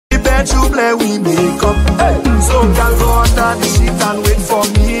get trouble, we make up. Hey. So girl, go under the sheet and wait for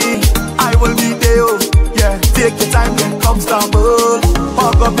me. I will be there, yeah. Take your time, get comfortable.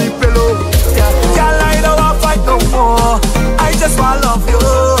 Hug up the pillow, yeah. Girl, I don't want to fight no more. I just want to love you.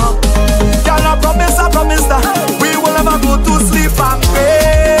 Girl, I promise that we will never go to sleep and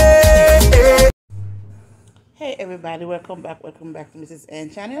pray. Hey everybody, welcome back to Mrs.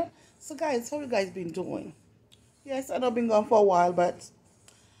 Ann channel. So guys, how you guys been doing? Yes, I know I've been gone for a while, but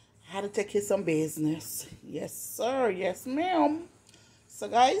I had to take care of some business. Yes sir, yes ma'am. So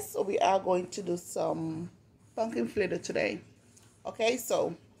guys, we are going to do some pumpkin flitter today. Okay,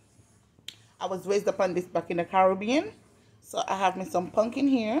 so I was raised up on this back in the Caribbean. So I have me some pumpkin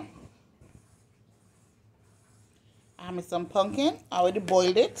here. I have me some pumpkin. I already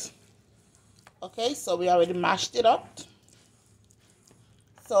boiled it. Okay, so we already mashed it up.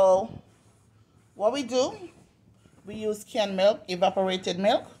 So what we do, we use canned milk, evaporated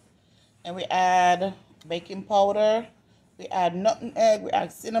milk, and we add baking powder, we add nutmeg, we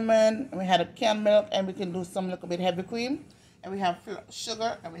add cinnamon, and we add a canned milk, and we can do some little bit heavy cream, and we have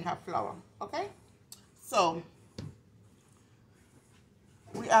sugar, and we have flour. Okay, so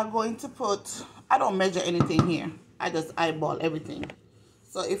we are going to put, I don't measure anything here, I just eyeball everything.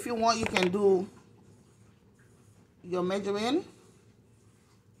 So if you want, you can do your measuring,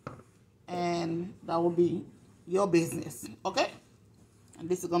 and that will be your business, okay? And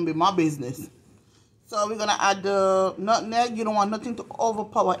this is gonna be my business. So we're gonna add the nutmeg. You don't want nothing to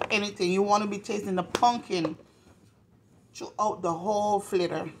overpower anything. You want to be tasting the pumpkin throughout the whole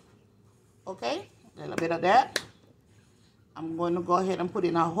flitter, okay? A little bit of that. I'm going to go ahead and put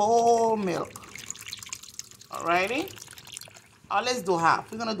in a whole milk. Alrighty. Let's do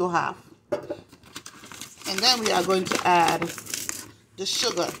half. We're gonna do half, and then we are going to add the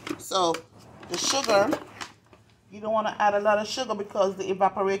sugar. So the sugar, you don't want to add a lot of sugar because the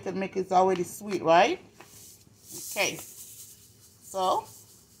evaporated milk is already sweet, right? Okay, so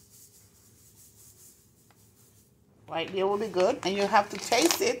right there will be good, and you have to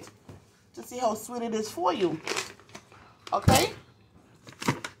taste it to see how sweet it is for you. Okay,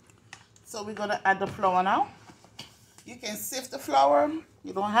 so we're gonna add the flour now. You can sift the flour.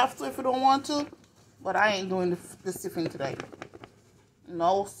 You don't have to if you don't want to, but I ain't doing the sifting today.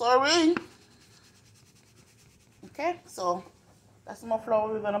 No, sorry. Okay, so that's more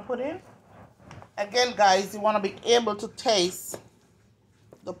flour we're gonna put in. Again, guys, you want to be able to taste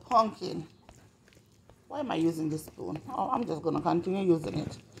the pumpkin. Why am I using this spoon? Oh, I'm just gonna continue using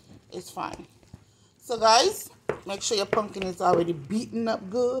it. It's fine. So guys, make sure your pumpkin is already beaten up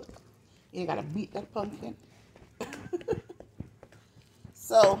good. You gotta beat that pumpkin.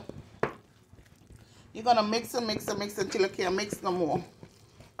 So you're gonna mix it until you can't mix no more.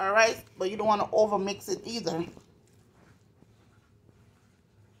 All right, but you don't want to over mix it either.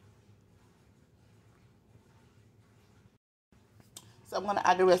 So I'm gonna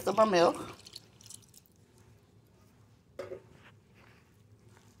add the rest of my milk.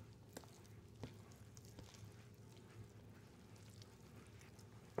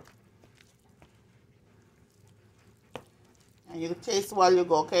 And you taste while you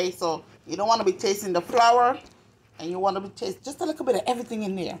go, okay? So you don't want to be tasting the flour, and you want to be tasting just a little bit of everything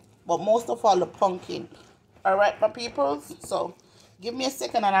in there, but most of all the pumpkin. All right, my peoples? So give me a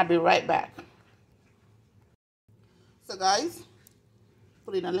second and I'll be right back. So guys,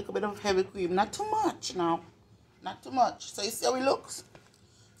 put in a little bit of heavy cream, not too much now, not too much. So you see how it looks?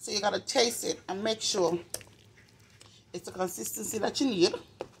 So you got to taste it and make sure it's the consistency that you need,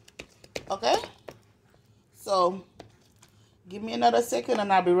 okay? So give me another second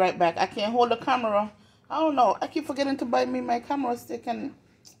and I'll be right back. I can't hold the camera. I don't know. I keep forgetting to buy me my camera stick, and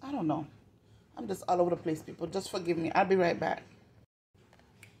I don't know. I'm just all over the place, people. Just forgive me. I'll be right back.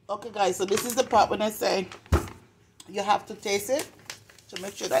 Okay, guys. So this is the part when I say you have to taste it to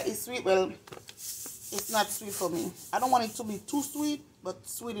make sure that it's sweet. Well, it's not sweet for me. I don't want it to be too sweet, but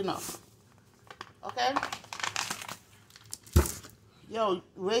sweet enough. Okay? Yo,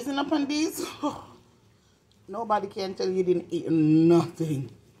 raising up on these, nobody can tell you didn't eat nothing.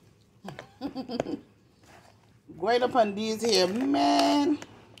 Growing up on these here, man,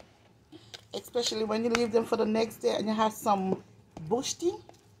 especially when you leave them for the next day and you have some bush tea.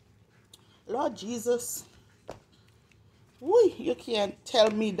 Lord Jesus, woo, you can't tell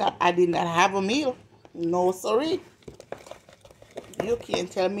me that I did not have a meal. No, sorry. You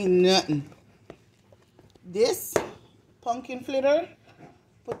can't tell me nothing. This pumpkin flitter,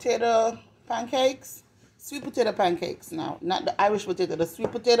 potato pancakes, sweet potato pancakes now, not the Irish potato, the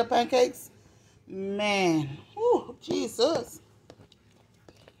sweet potato pancakes. Man, oh Jesus,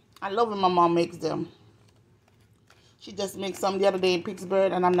 I love when my mom makes them. She just made some the other day in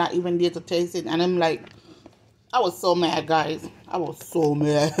Pittsburgh, and I'm not even there to taste it. And I'm like, I was so mad, guys. I was so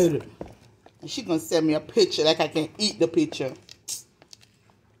mad. And she gonna send me a picture like I can eat the picture.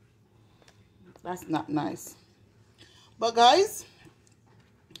 That's not nice. But guys,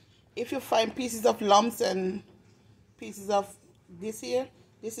 if you find pieces of lumps and pieces of this here,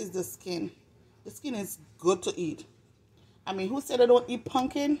 this is the skin. The skin is good to eat. I mean, who said I don't eat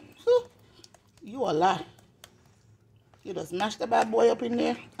pumpkin? You a lie. You just mash the bad boy up in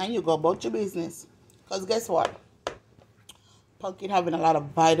there and you go about your business. Because guess what? Pumpkin having a lot of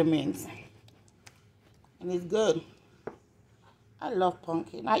vitamins. And it's good. I love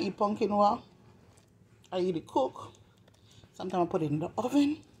pumpkin. I eat pumpkin raw. I eat it cooked. Sometimes I put it in the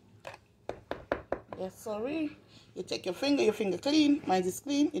oven. Yes, sorry. You take your finger clean. Mine is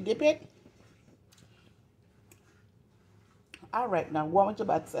clean. You dip it. All right, now go on with your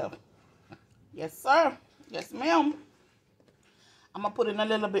bad self. Yes, sir. Yes, ma'am. I'm going to put in a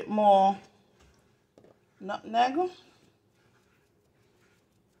little bit more nutmeg.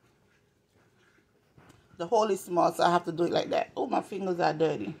 The hole is small, so I have to do it like that. Oh, my fingers are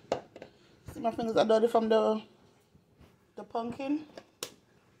dirty. See, my fingers are dirty from the pumpkin.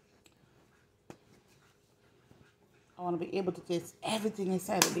 I want to be able to taste everything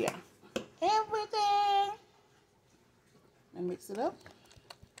inside of there. Everything. And mix it up.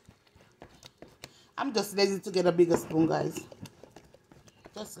 I'm just lazy to get a bigger spoon, guys.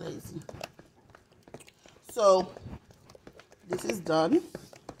 Just lazy. So, this is done.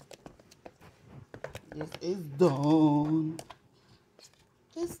 This is done.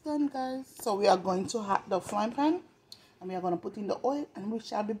 It's done, guys. So, we are going to hot the frying pan. And we are going to put in the oil. And we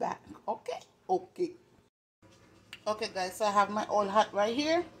shall be back. Okay? Okay. Okay, guys. So, I have my oil hot right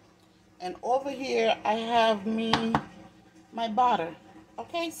here. And over here, I have my butter.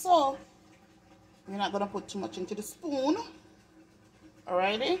 Okay, so we're not gonna put too much into the spoon.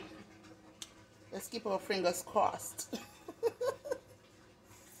 Alrighty, let's keep our fingers crossed.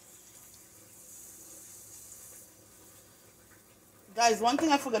 Guys, one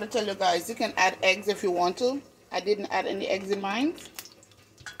thing I forgot to tell you guys, you can add eggs if you want to. I didn't add any eggs in mine.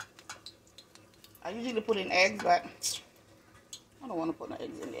 I usually put in eggs, but I don't want to put no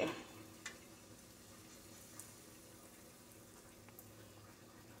eggs in there.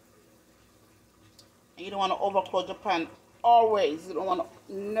 You don't want to overcoat your pan. Always. You don't want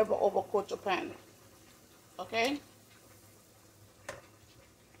to never overcoat your pan. Okay?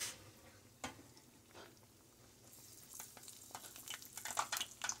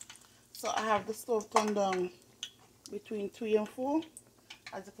 So I have the stove turned down between 3 and 4.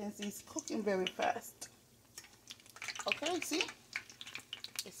 As you can see, it's cooking very fast. Okay, see?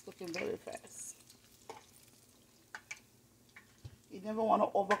 It's cooking very fast. You never want to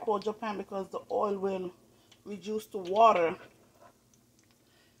overcoat your pan because the oil will reduce to water.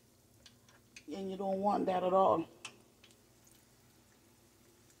 And you don't want that at all.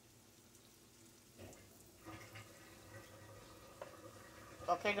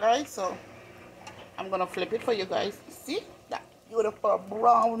 Okay, guys, so I'm going to flip it for you guys. See? That beautiful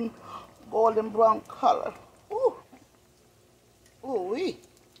brown, golden brown color. Ooh. Ooh, wee.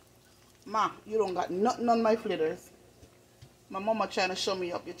 Ma, you don't got nothing on my flitters. My mama trying to show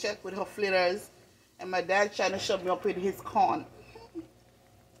me up. You check with her flitters. And my dad trying to show me up with his corn.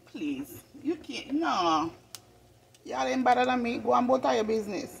 Please. You can't. No. Y'all ain't better than me. Go and both of your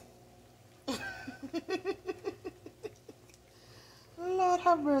business. Lord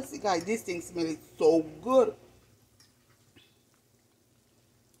have mercy, guys. This thing smells so good.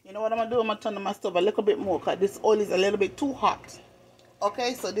 You know what I'm going to do? I'm going to turn on my stove a little bit more because this oil is a little bit too hot.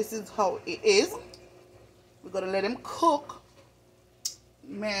 Okay, so this is how it is. We're going to let him cook.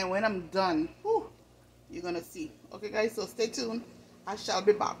 Man, when I'm done, whew, you're going to see. Okay, guys, so stay tuned. I shall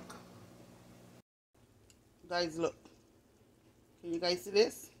be back. Guys, look. Can you guys see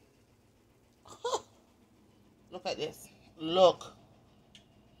this? Look at this. Look.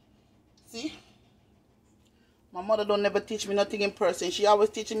 See? My mother don't never teach me nothing in person. She always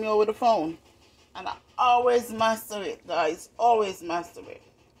teaching me over the phone. And I always master it, guys. Always master it.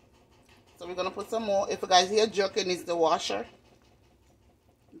 So we're going to put some more. If you guys hear jerking, it's the washer.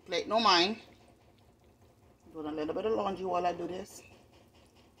 Plate no mind. I'm doing a little bit of laundry while I do this.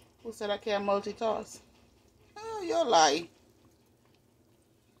 Who said I can't multitask? Oh, you're lying.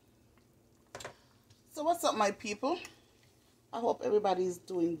 So what's up, my people? I hope everybody's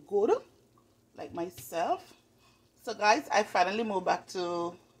doing good, like myself. So guys, I finally moved back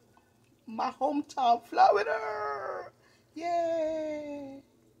to my hometown, Florida. Yay!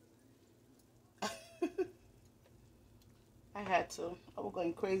 I had to. I was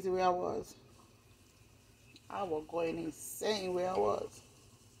going crazy where I was. I was going insane where I was.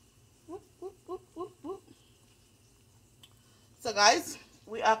 Whoop, whoop, whoop, whoop, whoop. So guys,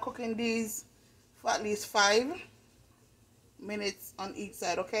 we are cooking these for at least 5 minutes on each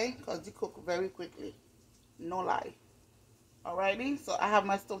side, okay? Because they cook very quickly. No lie. Alrighty, so I have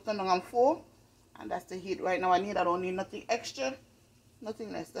my stove turned on 4, and that's the heat right now. I don't need nothing extra,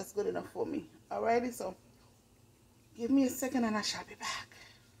 nothing less. That's good enough for me. Alrighty, so give me a second and I shall be back.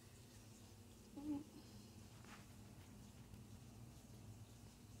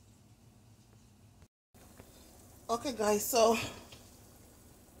 Okay guys, so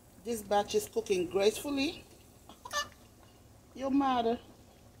this batch is cooking gracefully. Your mother.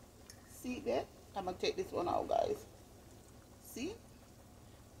 See that? I'm gonna take this one out, guys. See?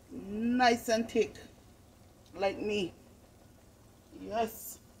 Nice and thick. Like me.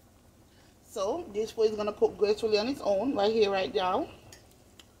 Yes. So this food is gonna cook gracefully on its own, right here, right now.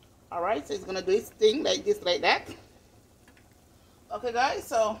 Alright, so it's gonna do its thing like this, like that. Okay guys,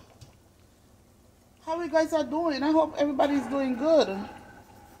 so how you guys are doing? I hope everybody's doing good.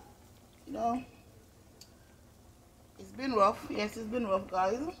 You know, it's been rough. Yes, it's been rough,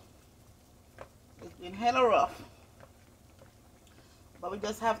 guys. It's been hella rough. But we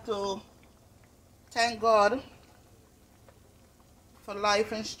just have to thank God for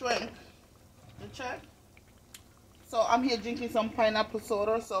life and strength. You check? So I'm here drinking some pineapple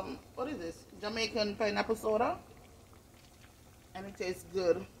soda. Some, what is this? Jamaican pineapple soda. And it tastes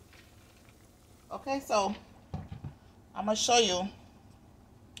good. Okay, so I'm going to show you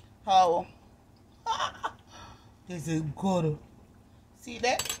how this is good. See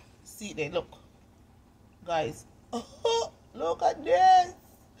that? See that? Look. Guys. Look at this.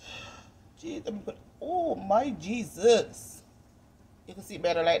 Jeez, oh my Jesus. You can see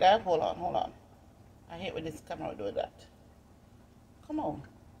better like that. Hold on, hold on. I hate when this camera do that. Come on.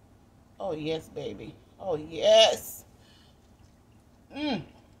 Oh yes, baby. Oh yes.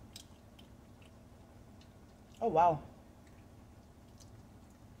 Oh wow.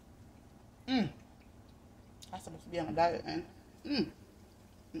 I'm supposed to be on a diet, man.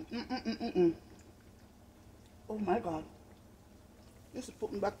 Oh my God. This is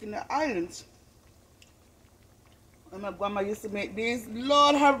putting back in the islands. And my grandma used to make these.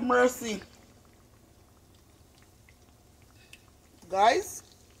 Lord have mercy. Guys,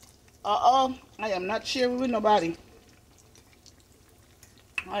 I am not sharing with nobody.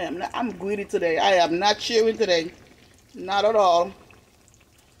 I'm greedy today. I am not sharing today. Not at all.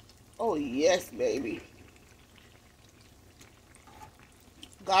 Oh yes, baby.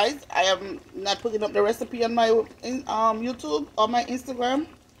 Guys, I am not putting up the recipe on my YouTube or my Instagram.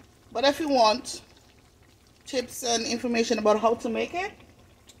 But if you want tips and information about how to make it,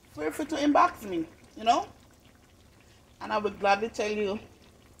 feel free to inbox me, you know. And I will gladly tell you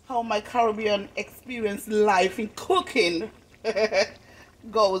how my Caribbean experience life in cooking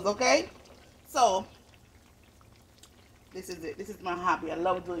goes, okay? So, this is it. This is my hobby. I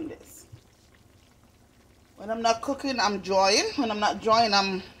love doing this. When I'm not cooking, I'm drawing. When I'm not drawing,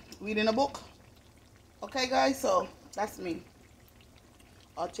 I'm reading a book. Okay, guys? So, that's me.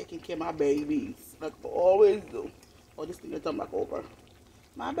 I'm taking care of my babies, like I always do. Oh, this thing is turn back over.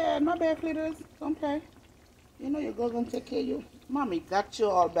 My bad, Flitters. Okay. You know your girl's gonna take care of you. Mommy got you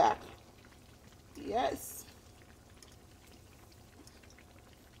all back. Yes.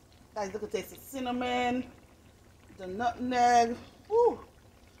 Guys, look at this. The cinnamon, the nutmeg, woo,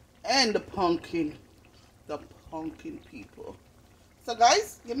 and the pumpkin. The pumpkin people. So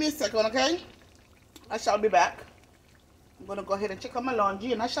guys, give me a second, okay? I shall be back. I'm gonna go ahead and check on my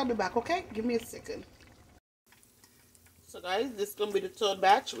laundry and I shall be back, okay? Give me a second. So guys, this is gonna be the 3rd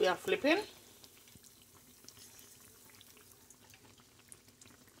batch we are flipping.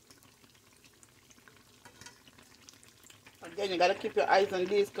 Again, you gotta keep your eyes on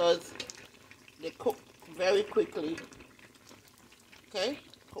these because they cook very quickly. Okay?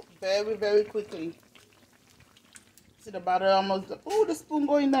 Cook very, very quickly. See the batter almost. Oh, the spoon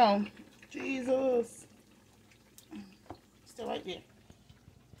going down. Jesus. Stay right there.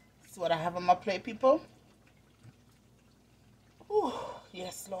 This is what I have on my plate, people. Oh,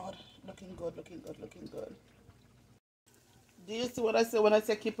 yes, Lord. Looking good, looking good, looking good. Do you see what I said when I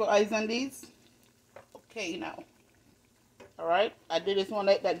said keep your eyes on these? Okay, now. Alright, I did this one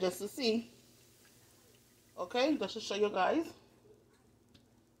like that just to see. Okay, just to show you guys.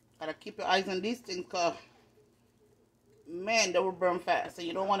 Gotta keep your eyes on these things because, man, they will burn fast. So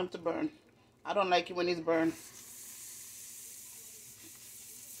you don't want them to burn. I don't like it when it's burned.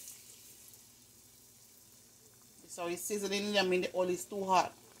 So it's seasoning. I mean, the oil is too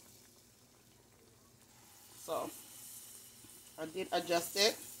hot. So I did adjust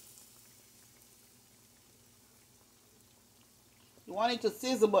it. You want it to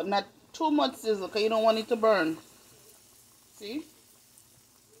sizzle, but not too much sizzle, because you don't want it to burn. See?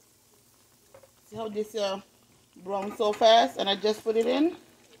 See how this brown so fast, and I just put it in.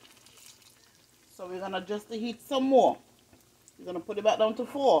 So we're gonna adjust the heat some more. We're gonna put it back down to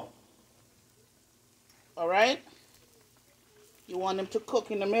 4. All right. You want them to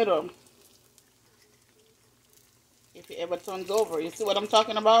cook in the middle. If it ever turns over, you see what I'm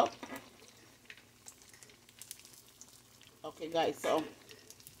talking about? Okay, guys. So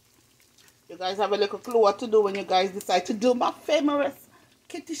you guys have a little clue what to do when you guys decide to do my famous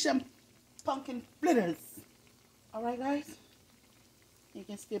Kittitian pumpkin flitters. All right, guys. You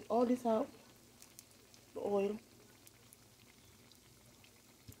can skip all this out. The oil.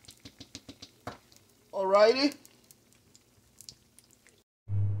 Alrighty.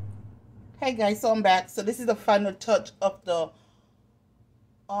 Hey guys, so I'm back. So this is the final touch of the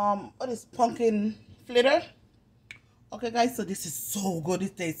what is pumpkin flitter. Okay guys, so this is so good.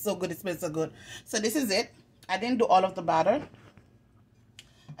 It tastes so good. It smells so good. So this is it. I didn't do all of the batter.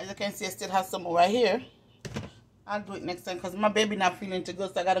 As you can see, I still have some right here. I'll do it next time because my baby not feeling too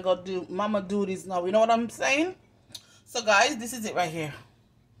good, so I gotta go do mama duties now. You know what I'm saying? So guys, this is it right here.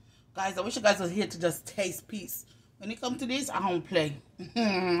 Guys, I wish you guys were here to just taste peace. When it comes to this, I don't play.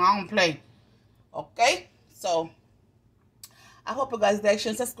 I don't play. Okay? So, I hope you guys like,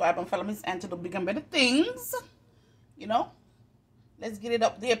 share, subscribe, and follow Miss Ann to do bigger and better things. You know? Let's get it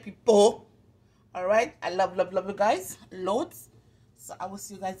up there, people. Alright? I love you guys. Loads. So, I will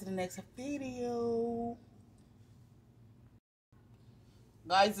see you guys in the next video.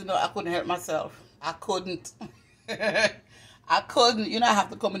 Guys, you know, I couldn't help myself. I couldn't. I couldn't. You know, I have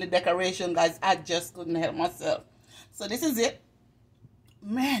to come in the decoration, guys. I just couldn't help myself. So, this is it.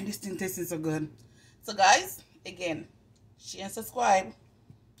 Man, this thing tastes so good. So, guys, again, share and subscribe.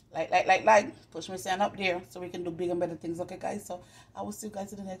 Like. Push Miss Ann up there so we can do bigger and better things. Okay, guys? So, I will see you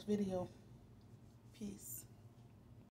guys in the next video. Peace.